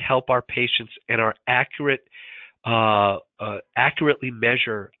actually help our patients and are accurately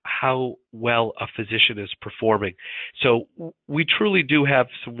measure how well a physician is performing. So we truly do have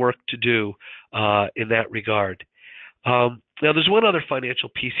some work to do in that regard. Now, there's one other financial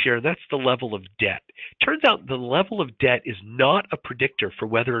piece here, and that's the level of debt. Turns out the level of debt is not a predictor for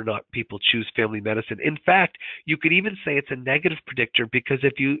whether or not people choose family medicine. In fact, you could even say it's a negative predictor, because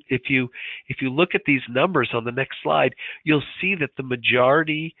if you look at these numbers on the next slide, you'll see that the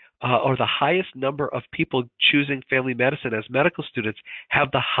majority or the highest number of people choosing family medicine as medical students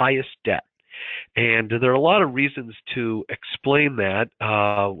have the highest debt. And there are a lot of reasons to explain that,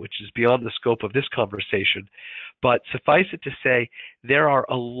 which is beyond the scope of this conversation. But suffice it to say, there are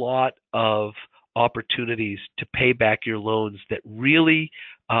a lot of opportunities to pay back your loans that really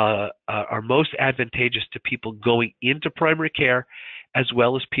are most advantageous to people going into primary care, as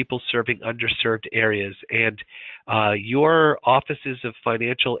well as people serving underserved areas. And your offices of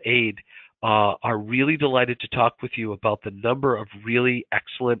financial aid are really delighted to talk with you about the number of really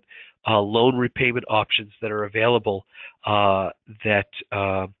excellent loan repayment options that are available that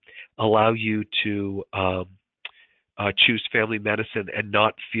allow you to choose family medicine and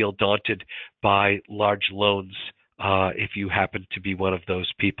not feel daunted by large loans if you happen to be one of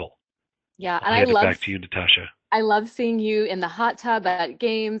those people. Yeah, I'll hand it back to you, Natasha. I love seeing you in the hot tub at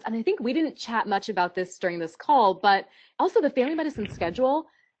games. And I think we didn't chat much about this during this call, but also the family medicine schedule,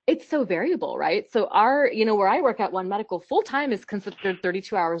 it's so variable, right? So where I work at One Medical, full time is considered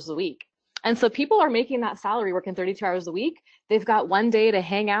 32 hours a week. And so people are making that salary working 32 hours a week. They've got one day to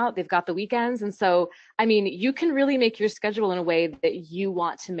hang out. They've got the weekends. And so, I mean, you can really make your schedule in a way that you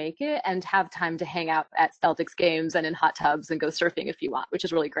want to make it and have time to hang out at Celtics games and in hot tubs and go surfing if you want, which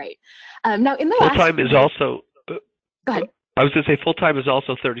is really great. Now, in the last full-time is also. Go ahead. I was going to say full-time is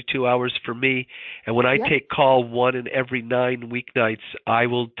also 32 hours for me. And when I take call one in every 9 weeknights, I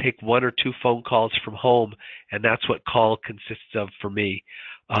will take 1 or 2 phone calls from home. And that's what call consists of for me.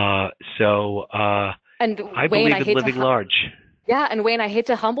 And I believe in living large. Yeah, and Wayne, I hate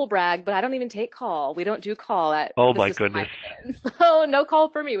to humble brag, but I don't even take call. We don't do call at. Oh my goodness. So no call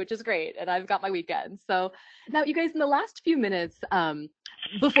for me, which is great. And I've got my weekends. So now you guys, in the last few minutes,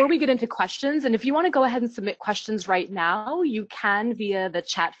 before we get into questions, and if you want to go ahead and submit questions right now, you can via the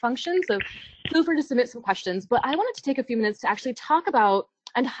chat function. So feel free to submit some questions. But I wanted to take a few minutes to actually talk about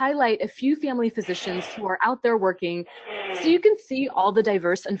and highlight a few family physicians who are out there working so you can see all the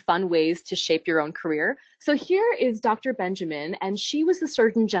diverse and fun ways to shape your own career. So here is Dr. Benjamin, and she was the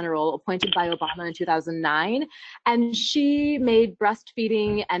Surgeon General appointed by Obama in 2009, and she made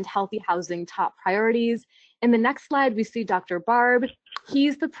breastfeeding and healthy housing top priorities. In the next slide, we see Dr. Barb.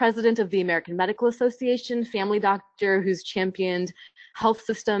 He's the president of the American Medical Association, family doctor who's championed health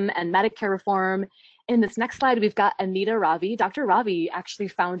system and Medicare reform. In this next slide, we've got Anita Ravi. Dr. Ravi actually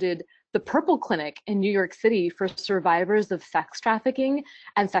founded the Purple Clinic in New York City for survivors of sex trafficking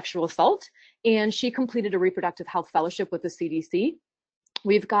and sexual assault, and she completed a reproductive health fellowship with the CDC.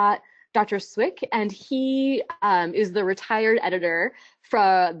 We've got Dr. Swick, and he is the retired editor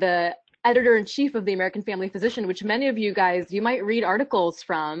for the editor-in-chief of the American Family Physician, which many of you guys, you might read articles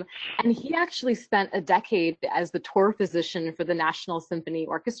from, and he actually spent a decade as the tour physician for the National Symphony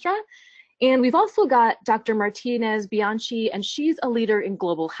Orchestra. And we've also got Dr. Martinez Bianchi, and she's a leader in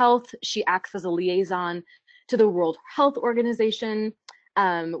global health. She acts as a liaison to the World Health Organization.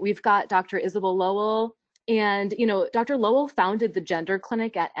 We've got Dr. Isabel Lowell, and Dr. Lowell founded the Gender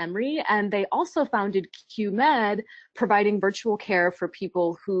Clinic at Emory, and they also founded QMed, providing virtual care for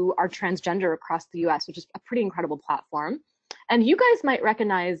people who are transgender across the US, which is a pretty incredible platform. And you guys might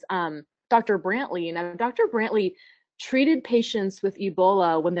recognize Dr. Brantley. Now, Dr. Brantley treated patients with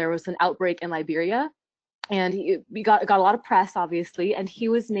Ebola when there was an outbreak in Liberia. And we got a lot of press, obviously, and he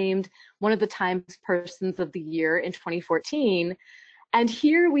was named one of the Times Persons of the Year in 2014. And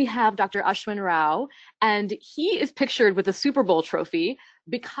here we have Dr. Ashwin Rao, and he is pictured with a Super Bowl trophy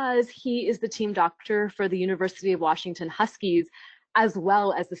because he is the team doctor for the University of Washington Huskies, as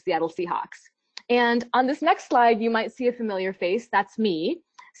well as the Seattle Seahawks. And on this next slide, you might see a familiar face. That's me.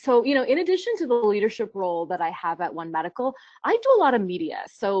 So, in addition to the leadership role that I have at One Medical, I do a lot of media.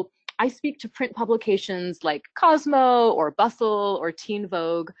 So I speak to print publications like Cosmo or Bustle or Teen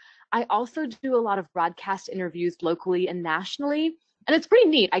Vogue. I also do a lot of broadcast interviews locally and nationally. And it's pretty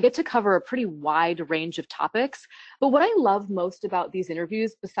neat. I get to cover a pretty wide range of topics. But what I love most about these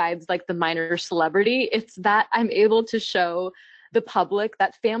interviews, besides like the minor celebrity, it's that I'm able to show the public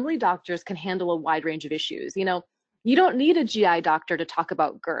that family doctors can handle a wide range of issues. You don't need a GI doctor to talk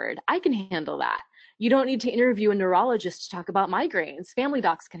about GERD. I can handle that. You don't need to interview a neurologist to talk about migraines. Family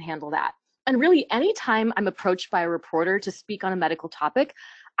docs can handle that. And really, anytime I'm approached by a reporter to speak on a medical topic,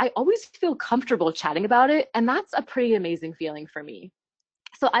 I always feel comfortable chatting about it. And that's a pretty amazing feeling for me.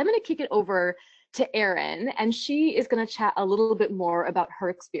 So I'm going to kick it over to Erin, and she is going to chat a little bit more about her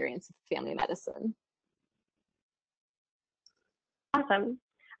experience with family medicine. Awesome.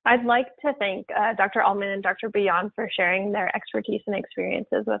 I'd like to thank Dr. Altman and Dr. Bhuyan for sharing their expertise and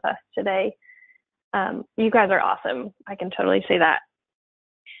experiences with us today. You guys are awesome. I can totally say that.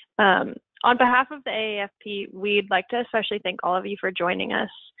 On behalf of the AAFP, we'd like to especially thank all of you for joining us.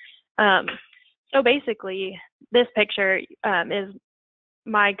 So basically, this picture is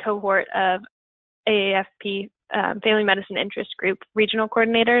my cohort of AAFP Family Medicine Interest Group regional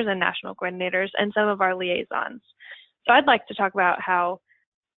coordinators and national coordinators and some of our liaisons. So I'd like to talk about how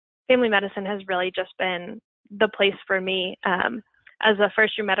family medicine has really just been the place for me as a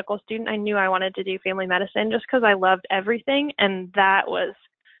first-year medical student, I knew I wanted to do family medicine just because I loved everything, and that was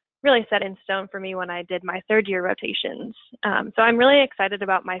really set in stone for me when I did my third-year rotations. So I'm really excited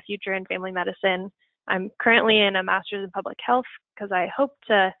about my future in family medicine. I'm currently in a master's in public health because I hope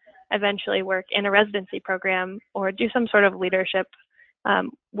to eventually work in a residency program or do some sort of leadership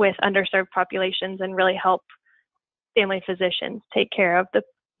with underserved populations and really help family physicians take care of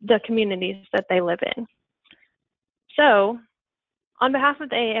the communities that they live in. So on behalf of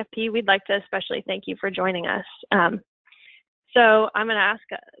the AAFP, we'd like to especially thank you for joining us. So I'm going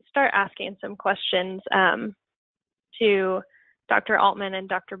to start asking some questions to Dr. Altman and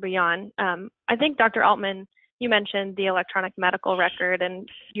Dr. Bhuyan. I think, Dr. Altman, you mentioned the electronic medical record and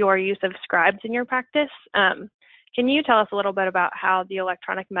your use of scribes in your practice. Can you tell us a little bit about how the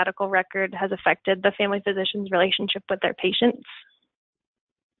electronic medical record has affected the family physician's relationship with their patients?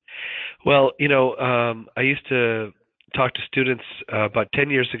 Well, I used to talk to students about 10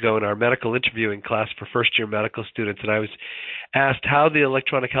 years ago in our medical interviewing class for first-year medical students, and I was asked how the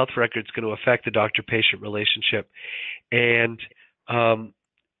electronic health record is going to affect the doctor-patient relationship. And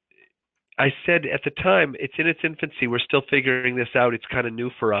I said at the time, it's in its infancy. We're still figuring this out. It's kind of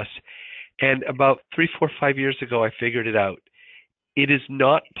new for us. And about 3, 4, 5 years ago, I figured it out. It is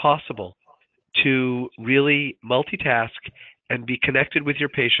not possible to really multitask and be connected with your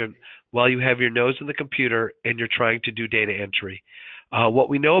patient while you have your nose in the computer and you're trying to do data entry. What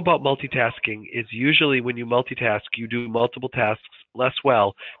we know about multitasking is usually when you multitask, you do multiple tasks less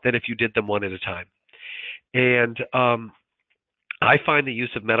well than if you did them one at a time. And I find the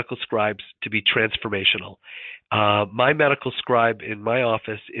use of medical scribes to be transformational. My medical scribe in my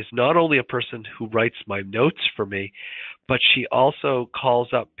office is not only a person who writes my notes for me, but she also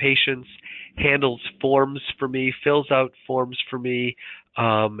calls up patients, handles forms for me, fills out forms for me,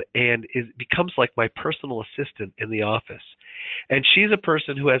 and becomes like my personal assistant in the office. And she's a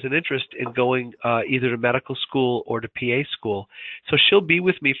person who has an interest in going either to medical school or to PA school. So she'll be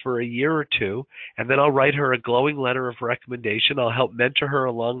with me for a year or two, and then I'll write her a glowing letter of recommendation. I'll help mentor her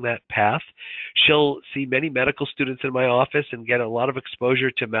along that path. She'll see many medical students in my office and get a lot of exposure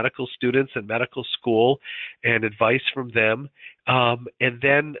to medical students and medical school and advice from them. And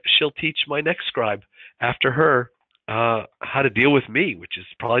then she'll teach my next scribe after her how to deal with me, which is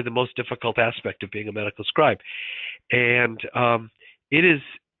probably the most difficult aspect of being a medical scribe. And it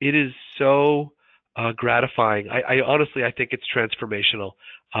is so gratifying. I honestly, I think it's transformational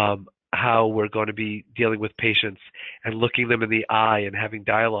how we're going to be dealing with patients and looking them in the eye and having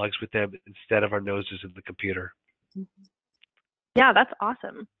dialogues with them instead of our noses in the computer. Yeah, that's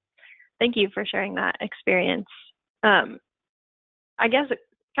awesome. Thank you for sharing that experience. I guess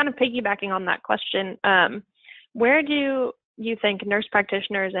kind of piggybacking on that question, where do you think nurse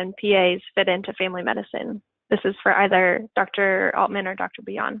practitioners and PAs fit into family medicine? This is for either Dr. Altman or Dr.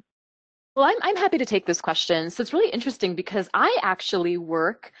 Bhuyan. Well, I'm happy to take this question. So it's really interesting because I actually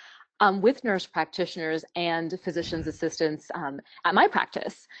work with nurse practitioners and physician's assistants at my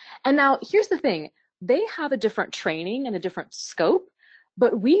practice. And now here's the thing, they have a different training and a different scope,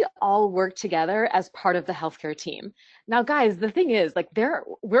 but we all work together as part of the healthcare team. Now, guys, the thing is, like,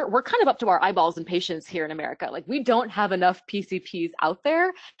 we're kind of up to our eyeballs in patients here in America. Like, we don't have enough PCPs out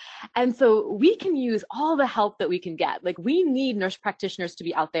there. And so we can use all the help that we can get. Like, we need nurse practitioners to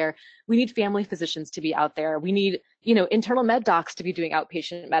be out there. We need family physicians to be out there. We need, internal med docs to be doing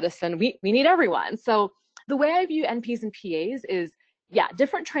outpatient medicine. We need everyone. So the way I view NPs and PAs is, yeah,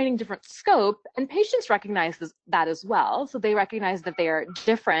 different training, different scope, and patients recognize that as well. So they recognize that they are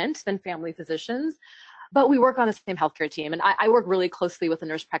different than family physicians, but we work on the same healthcare team. And I work really closely with a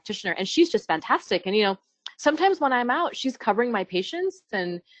nurse practitioner, and she's just fantastic. And, sometimes when I'm out, she's covering my patients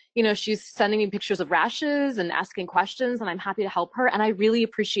and, she's sending me pictures of rashes and asking questions, and I'm happy to help her. And I really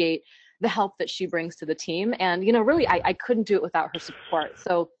appreciate the help that she brings to the team. And, really, I couldn't do it without her support.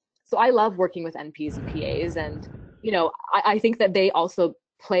 So I love working with NPs and PAs, and I think that they also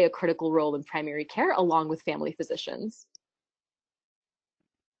play a critical role in primary care along with family physicians.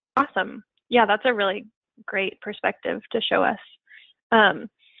 Awesome. Yeah, that's a really great perspective to show us.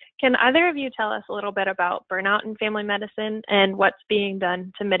 Can either of you tell us a little bit about burnout in family medicine and what's being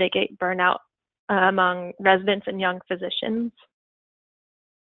done to mitigate burnout among residents and young physicians?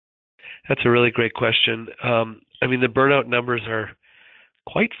 That's a really great question. The burnout numbers are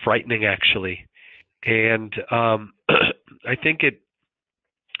quite frightening, actually. And I think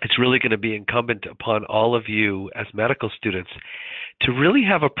it's really going to be incumbent upon all of you as medical students to really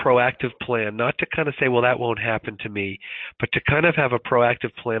have a proactive plan, not to kind of say, well, that won't happen to me, but to kind of have a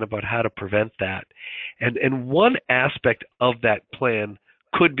proactive plan about how to prevent that. And one aspect of that plan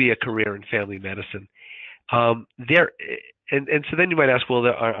could be a career in family medicine. And so then you might ask, well,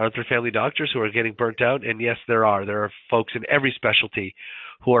 aren't there family doctors who are getting burnt out? And yes, there are. There are folks in every specialty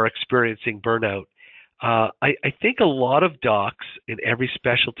who are experiencing burnout. I think a lot of docs in every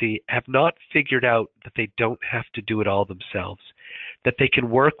specialty have not figured out that they don't have to do it all themselves, that they can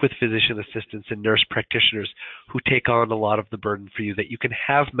work with physician assistants and nurse practitioners who take on a lot of the burden for you, that you can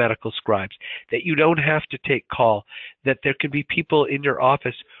have medical scribes, that you don't have to take call, that there can be people in your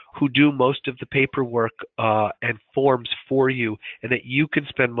office who do most of the paperwork and forms for you, and that you can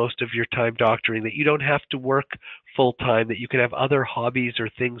spend most of your time doctoring, that you don't have to work full time, that you can have other hobbies or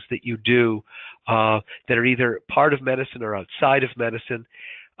things that you do that are either part of medicine or outside of medicine.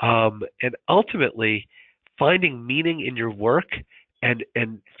 And ultimately, finding meaning in your work and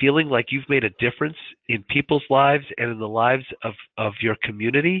feeling like you've made a difference in people's lives and in the lives of your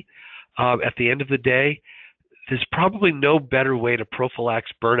community, at the end of the day, there's probably no better way to prophylax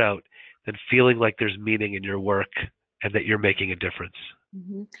burnout than feeling like there's meaning in your work and that you're making a difference.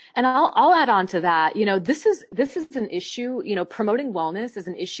 Mm-hmm. And I'll add on to that. This is an issue. Promoting wellness is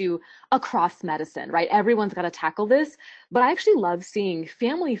an issue across medicine, right? Everyone's got to tackle this. But I actually love seeing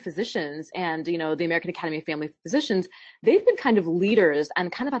family physicians and the American Academy of Family Physicians. They've been kind of leaders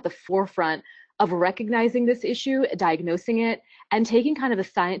and kind of at the forefront of recognizing this issue, diagnosing it, and taking kind of a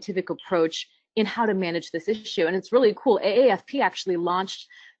scientific approach in how to manage this issue. And it's really cool. AAFP actually launched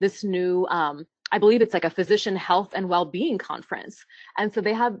this new, I believe it's like a physician health and well-being conference. And so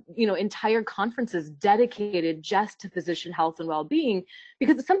they have, entire conferences dedicated just to physician health and well-being,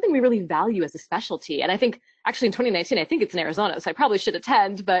 because it's something we really value as a specialty. And I think actually in 2019, I think it's in Arizona, so I probably should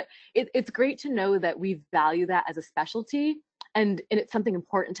attend, but it's great to know that we value that as a specialty, and it's something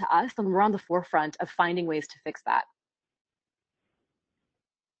important to us, and we're on the forefront of finding ways to fix that.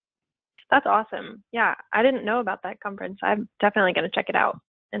 That's awesome. Yeah, I didn't know about that conference. I'm definitely going to check it out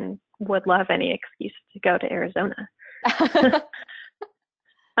and would love any excuse to go to Arizona.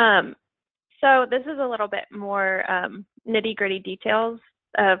 So this is a little bit more nitty-gritty details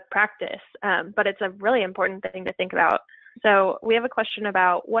of practice, but it's a really important thing to think about. So we have a question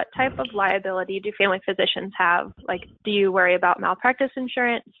about what type of liability do family physicians have? Like, do you worry about malpractice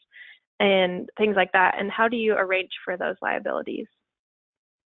insurance and things like that? And how do you arrange for those liabilities?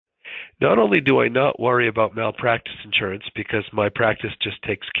 Not only do I not worry about malpractice insurance, because my practice just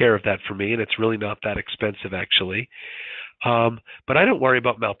takes care of that for me, and it's really not that expensive actually, but I don't worry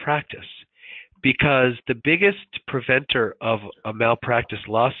about malpractice, because the biggest preventer of a malpractice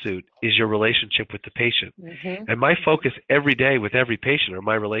lawsuit is your relationship with the patient. Mm-hmm. And my focus every day with every patient are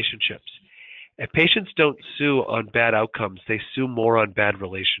my relationships. And patients don't sue on bad outcomes, they sue more on bad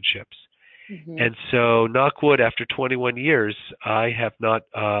relationships. Mm-hmm. And so, knock wood, after 21 years, I have not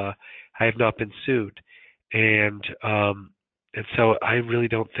been sued, and so I really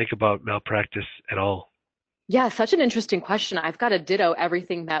don't think about malpractice at all. Yeah, such an interesting question. I've got to ditto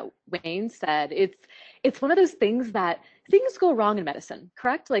everything that Wayne said. It's one of those things that things go wrong in medicine,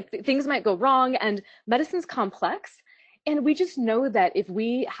 correct? Like things might go wrong, and medicine's complex, and we just know that if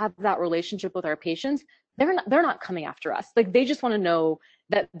we have that relationship with our patients, they're not coming after us. Like they just want to know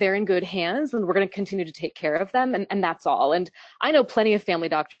that they're in good hands and we're going to continue to take care of them. And that's all. And I know plenty of family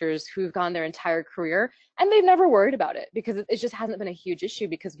doctors who've gone their entire career and they've never worried about it, because it just hasn't been a huge issue,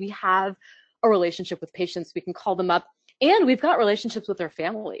 because we have a relationship with patients. We can call them up, and we've got relationships with their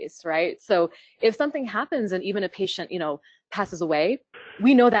families, right? So if something happens and even a patient, passes away,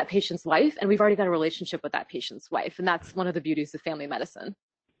 we know that patient's wife, and we've already got a relationship with that patient's wife. And that's one of the beauties of family medicine.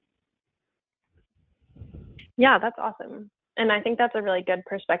 Yeah, that's awesome. And I think that's a really good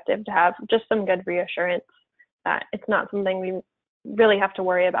perspective to have, just some good reassurance that it's not something we really have to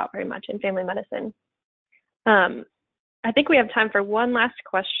worry about very much in family medicine. I think we have time for one last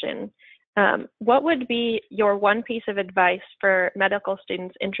question. What would be your one piece of advice for medical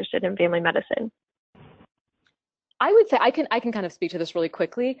students interested in family medicine? I would say I can kind of speak to this really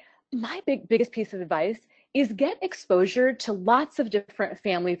quickly. My biggest piece of advice is get exposure to lots of different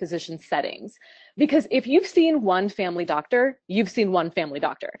family physician settings. Because if you've seen one family doctor, you've seen one family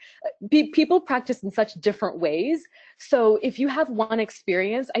doctor. People practice in such different ways. So if you have one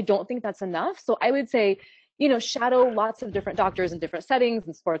experience, I don't think that's enough. So I would say, shadow lots of different doctors in different settings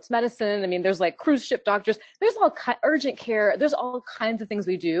in sports medicine. I mean, there's like cruise ship doctors, there's all urgent care, there's all kinds of things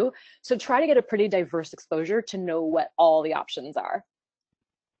we do. So try to get a pretty diverse exposure to know what all the options are.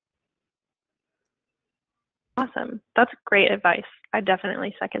 Awesome. That's great advice. I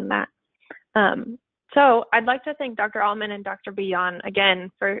definitely second that. So I'd like to thank Dr. Altman and Dr. Bhuyan again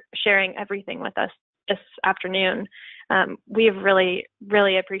for sharing everything with us this afternoon. We've really,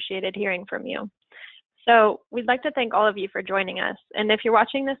 really appreciated hearing from you. So we'd like to thank all of you for joining us. And if you're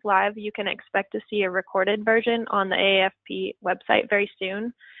watching this live, you can expect to see a recorded version on the AAFP website very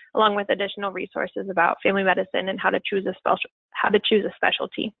soon, along with additional resources about family medicine and how to choose a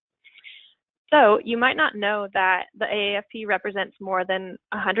specialty. So you might not know that the AAFP represents more than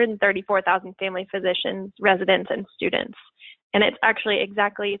 134,000 family physicians, residents, and students. And it's actually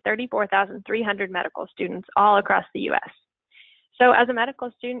exactly 34,300 medical students all across the US. So as a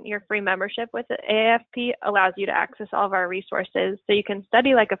medical student, your free membership with the AAFP allows you to access all of our resources so you can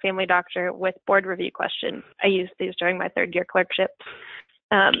study like a family doctor with board review questions. I used these during my third year clerkships.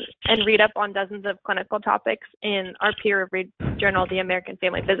 And read up on dozens of clinical topics in our peer-reviewed journal, The American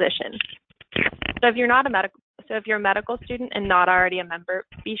Family Physician. So if you're a medical student and not already a member,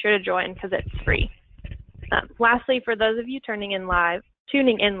 be sure to join because it's free. Lastly, for those of you tuning in live,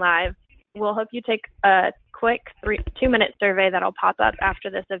 we'll hope you take a quick 2-minute survey that'll pop up after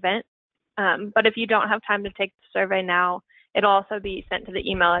this event. But if you don't have time to take the survey now, it'll also be sent to the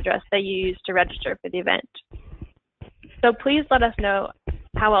email address that you used to register for the event. So please let us know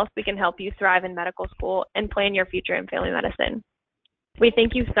how else we can help you thrive in medical school and plan your future in family medicine. We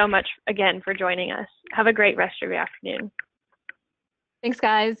thank you so much again for joining us. Have a great rest of your afternoon. Thanks,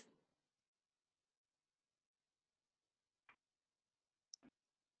 guys.